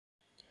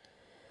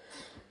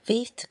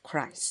With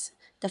Christ,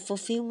 the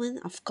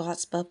fulfillment of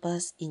God's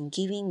purpose in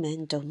giving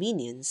man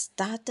dominion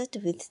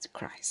started with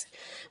Christ.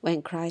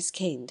 When Christ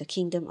came, the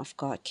kingdom of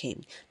God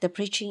came. The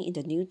preaching in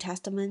the New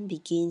Testament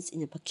begins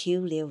in a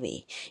peculiar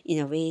way, in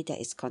a way that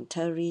is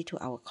contrary to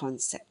our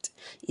concept.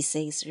 It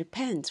says,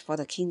 "Repent, for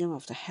the kingdom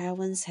of the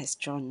heavens has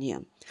drawn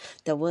near."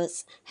 The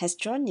words "has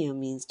drawn near"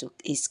 means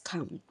is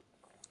come.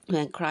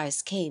 When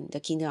Christ came,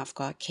 the kingdom of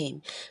God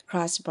came.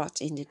 Christ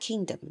brought in the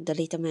kingdom. The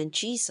little man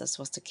Jesus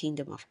was the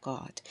kingdom of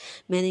God.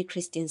 Many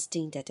Christians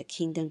think that the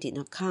kingdom did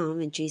not come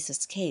when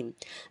Jesus came.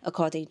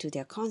 According to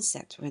their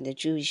concept, when the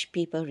Jewish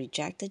people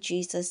rejected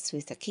Jesus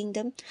with the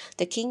kingdom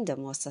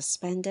was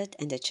suspended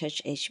and the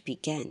church age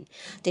began.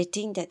 They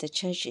think that the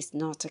church is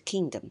not a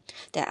kingdom,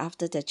 that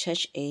after the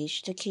church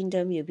age, the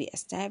kingdom will be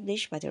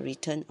established by the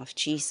return of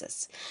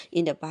Jesus.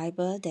 In the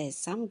Bible, there is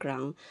some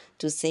ground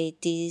to say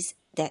this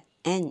that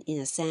and in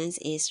a sense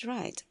is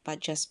right, but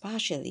just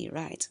partially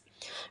right.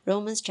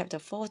 Romans chapter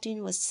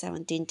 14 verse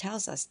 17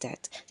 tells us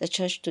that the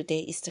church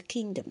today is the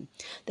kingdom.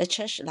 The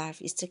church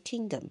life is the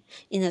kingdom.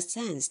 In a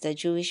sense, the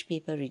Jewish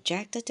people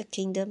rejected the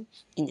kingdom.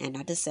 In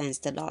another sense,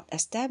 the Lord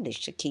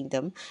established the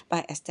kingdom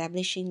by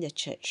establishing the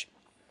church.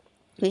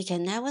 We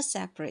can never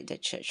separate the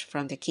church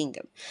from the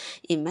kingdom.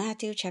 In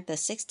Matthew chapter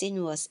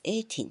 16 verse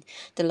 18,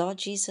 the Lord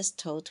Jesus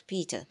told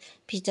Peter,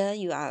 "Peter,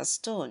 you are a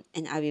stone,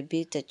 and I will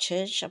build the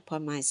church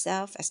upon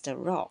myself as the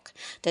rock.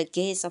 The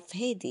gates of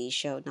Hades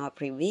shall not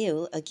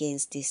prevail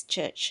against this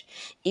church."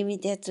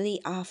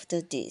 Immediately after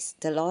this,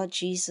 the Lord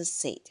Jesus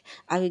said,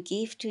 "I will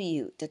give to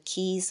you the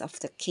keys of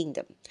the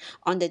kingdom."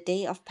 On the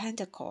day of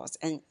Pentecost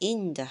and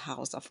in the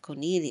house of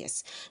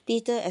Cornelius,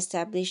 Peter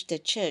established the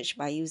church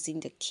by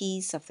using the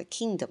keys of the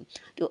kingdom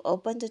to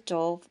open the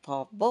door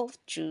for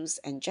both Jews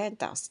and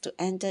Gentiles to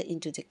enter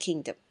into the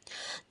kingdom.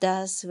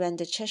 Thus, when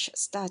the church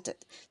started,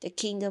 the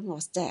kingdom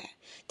was there.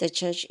 The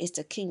church is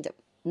the kingdom.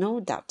 No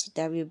doubt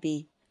there will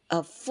be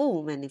a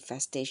full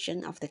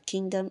manifestation of the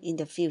kingdom in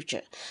the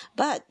future,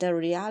 but the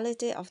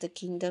reality of the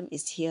kingdom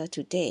is here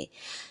today.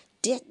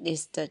 That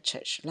is the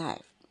church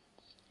life.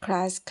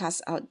 Christ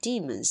cast out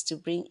demons to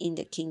bring in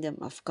the kingdom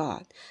of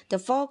God. The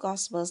four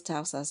Gospels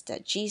tells us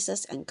that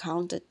Jesus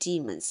encountered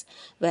demons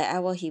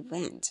wherever he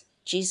went.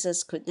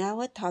 Jesus could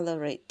never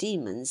tolerate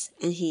demons,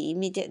 and he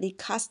immediately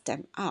cast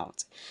them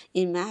out.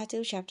 In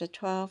Matthew chapter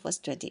 12 verse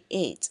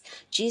 28,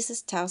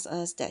 Jesus tells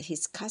us that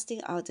his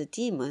casting out the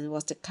demon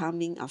was the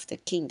coming of the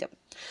kingdom.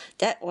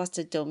 That was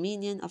the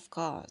dominion of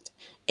God.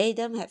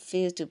 Adam had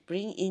failed to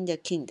bring in the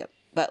kingdom.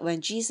 But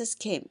when Jesus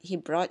came, he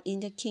brought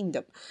in the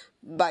kingdom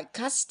by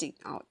casting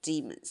out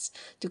demons.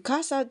 To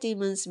cast out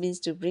demons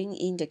means to bring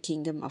in the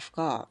kingdom of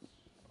God.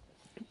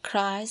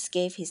 Christ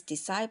gave his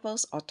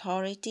disciples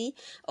authority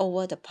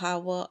over the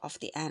power of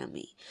the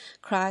enemy.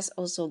 Christ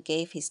also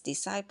gave his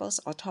disciples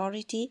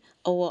authority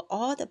over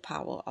all the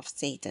power of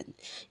Satan.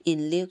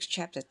 In Luke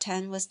chapter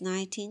 10 verse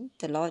 19,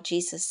 the Lord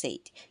Jesus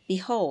said,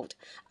 "Behold,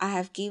 I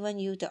have given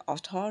you the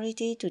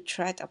authority to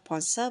tread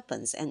upon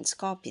serpents and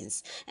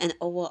scorpions and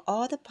over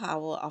all the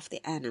power of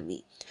the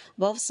enemy."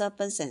 Both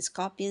serpents and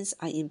scorpions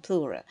are in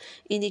plural,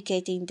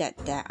 indicating that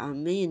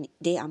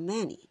they are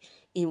many.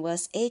 In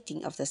verse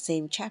 18 of the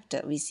same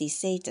chapter, we see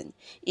Satan.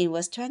 In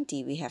verse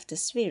 20, we have the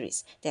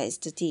spirits, that is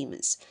the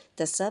demons.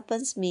 The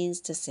serpents means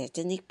the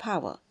satanic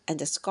power, and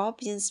the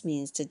scorpions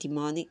means the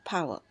demonic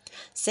power.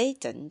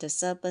 Satan, the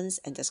serpents,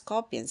 and the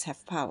scorpions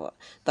have power,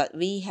 but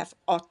we have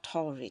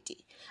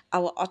authority.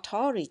 Our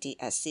authority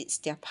exceeds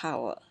their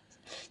power.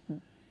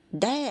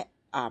 There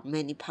are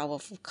many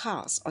powerful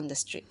cars on the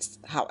streets.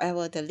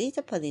 However, the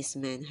little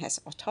policeman has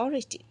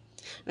authority.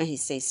 When he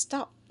says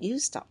stop, you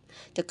stop.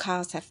 The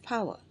cars have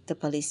power. The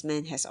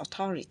policeman has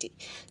authority.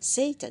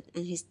 Satan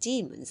and his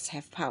demons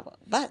have power,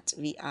 but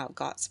we are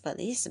God's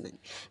policemen.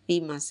 We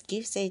must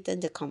give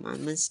Satan the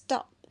commandment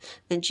stop.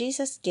 When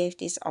Jesus gave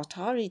this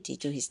authority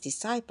to his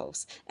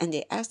disciples and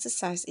they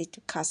exercised it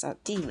to cast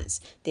out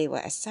demons, they were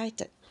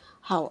excited.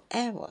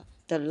 However,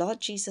 the Lord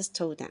Jesus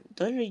told them,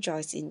 "Don't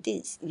rejoice in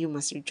this. You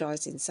must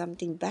rejoice in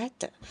something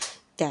better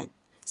that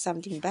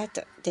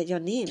your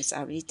names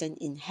are written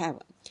in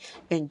heaven."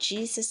 When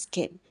Jesus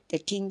came, the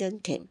kingdom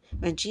came.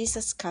 When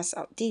Jesus cast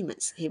out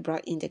demons, he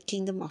brought in the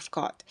kingdom of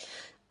God.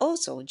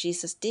 Also,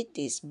 Jesus did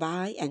this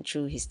by and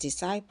through his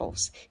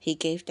disciples. He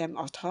gave them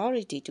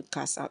authority to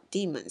cast out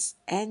demons,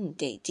 and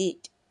they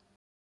did.